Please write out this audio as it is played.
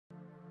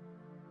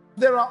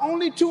There are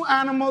only two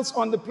animals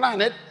on the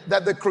planet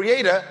that the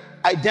Creator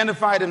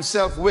identified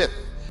himself with.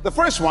 The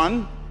first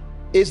one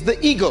is the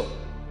eagle.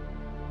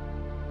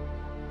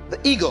 The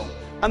eagle.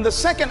 And the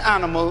second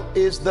animal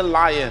is the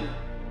lion.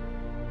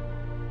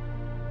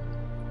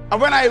 And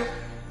when I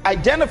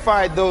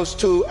identified those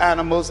two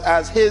animals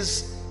as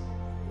his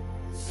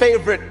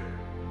favorite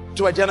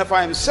to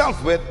identify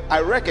himself with, I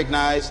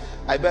recognized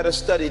I better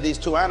study these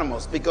two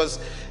animals, because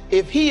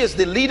if he is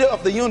the leader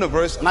of the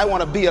universe and I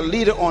want to be a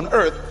leader on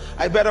earth,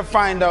 I better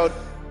find out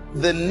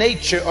the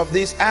nature of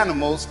these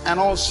animals and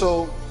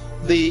also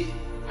the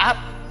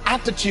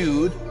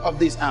attitude of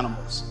these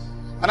animals.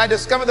 And I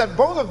discovered that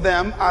both of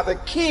them are the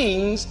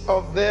kings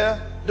of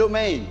their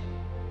domain.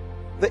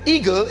 The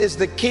eagle is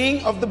the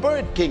king of the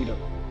bird kingdom,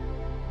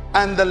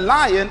 and the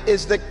lion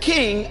is the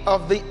king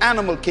of the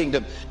animal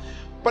kingdom.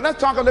 But let's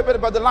talk a little bit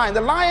about the lion.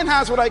 The lion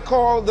has what I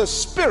call the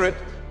spirit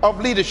of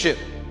leadership.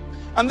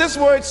 And this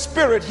word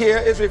spirit here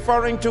is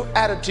referring to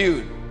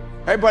attitude.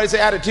 Everybody say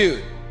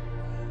attitude.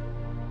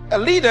 A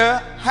leader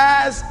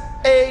has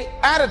an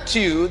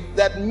attitude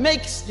that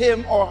makes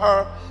him or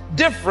her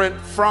different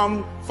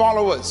from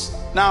followers.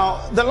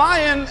 Now, the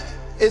lion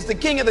is the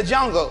king of the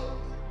jungle,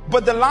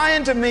 but the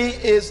lion to me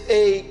is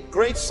a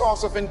great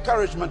source of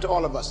encouragement to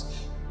all of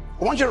us.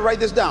 I want you to write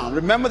this down.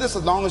 Remember this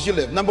as long as you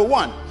live. Number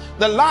one,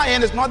 the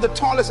lion is not the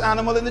tallest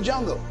animal in the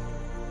jungle.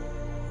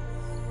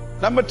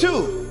 Number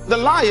two, the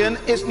lion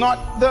is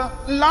not the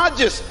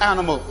largest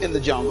animal in the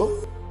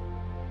jungle.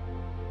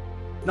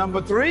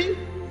 Number three,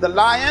 the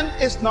lion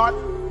is not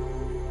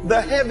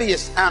the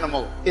heaviest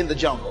animal in the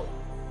jungle.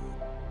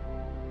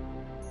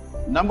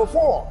 Number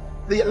four,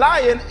 the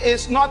lion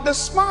is not the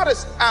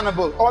smartest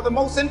animal or the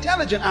most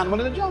intelligent animal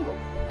in the jungle.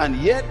 And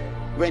yet,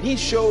 when he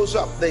shows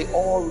up, they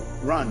all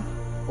run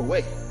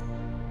away.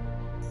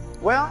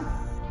 Well,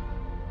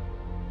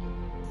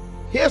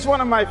 here's one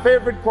of my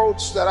favorite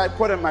quotes that I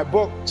put in my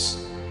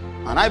books,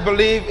 and I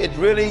believe it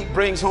really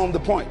brings home the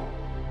point.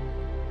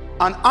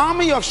 An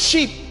army of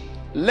sheep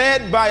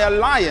led by a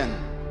lion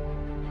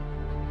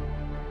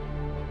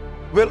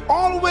will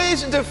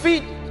always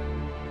defeat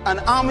an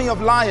army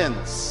of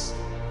lions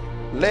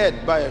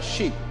led by a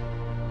sheep.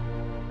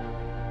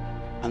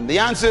 And the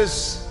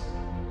answers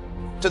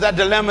to that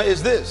dilemma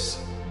is this: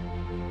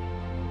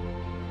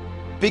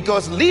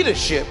 because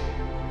leadership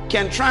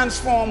can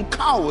transform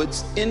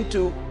cowards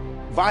into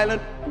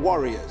violent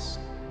warriors.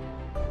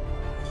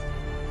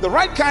 The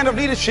right kind of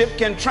leadership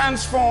can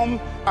transform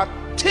a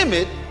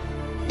timid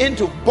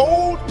into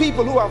bold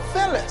people who are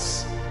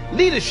fearless.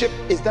 Leadership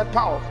is that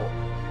powerful.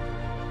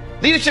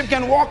 Leadership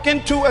can walk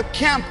into a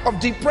camp of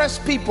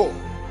depressed people,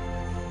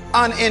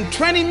 and in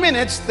 20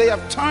 minutes they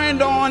have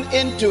turned on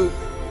into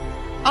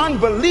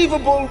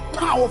unbelievable,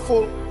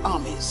 powerful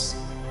armies,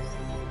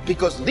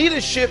 because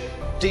leadership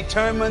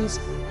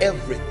determines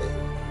everything.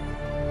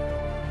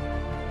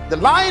 The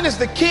lion is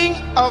the king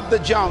of the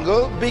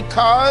jungle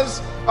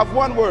because of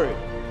one word: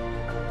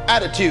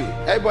 attitude.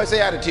 Everybody say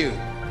attitude.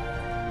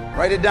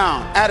 Write it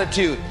down.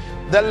 Attitude.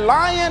 The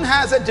lion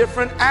has a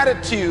different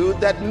attitude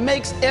that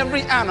makes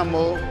every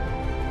animal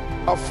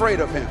afraid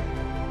of him.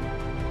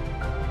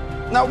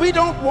 Now, we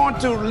don't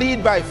want to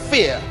lead by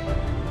fear,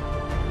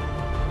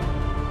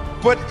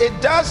 but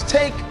it does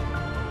take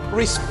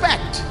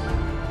respect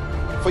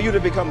for you to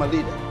become a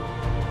leader.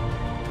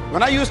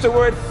 When I use the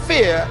word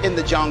fear in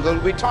the jungle,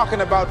 we're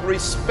talking about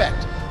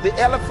respect. The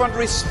elephant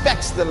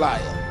respects the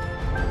lion.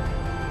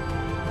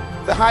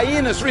 The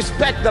hyenas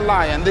respect the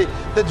lion.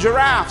 The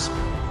giraffes,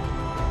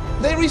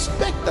 they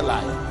respect the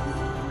lion.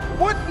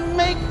 What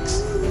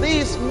makes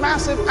these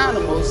massive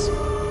animals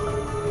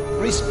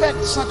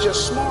respect such a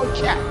small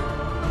cat?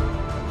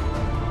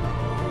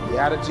 The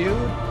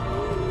attitude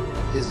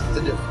is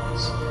the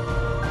difference.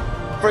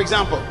 For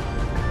example,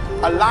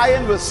 a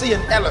lion will see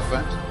an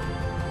elephant,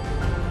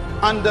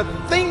 and the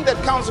thing that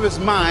comes to his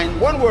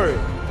mind, one word: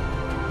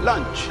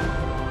 lunch.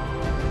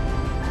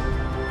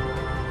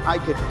 I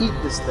could eat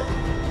this thing.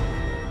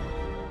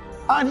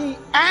 And he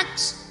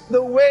acts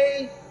the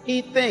way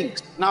he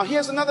thinks. Now,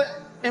 here's another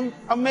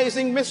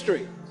amazing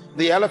mystery.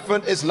 The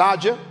elephant is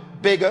larger,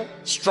 bigger,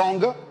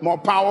 stronger, more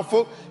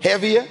powerful,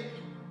 heavier,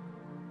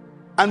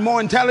 and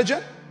more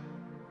intelligent.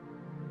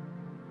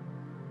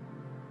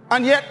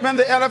 And yet, when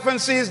the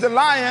elephant sees the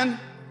lion,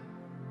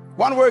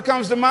 one word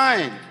comes to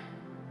mind: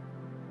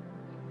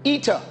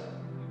 eater.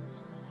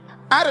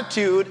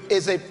 Attitude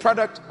is a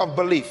product of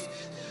belief.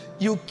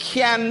 You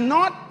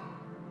cannot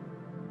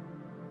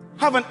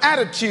have an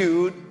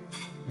attitude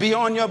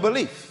beyond your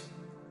belief.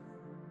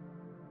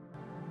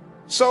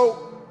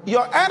 So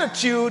your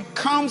attitude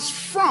comes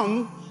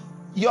from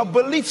your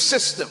belief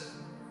system.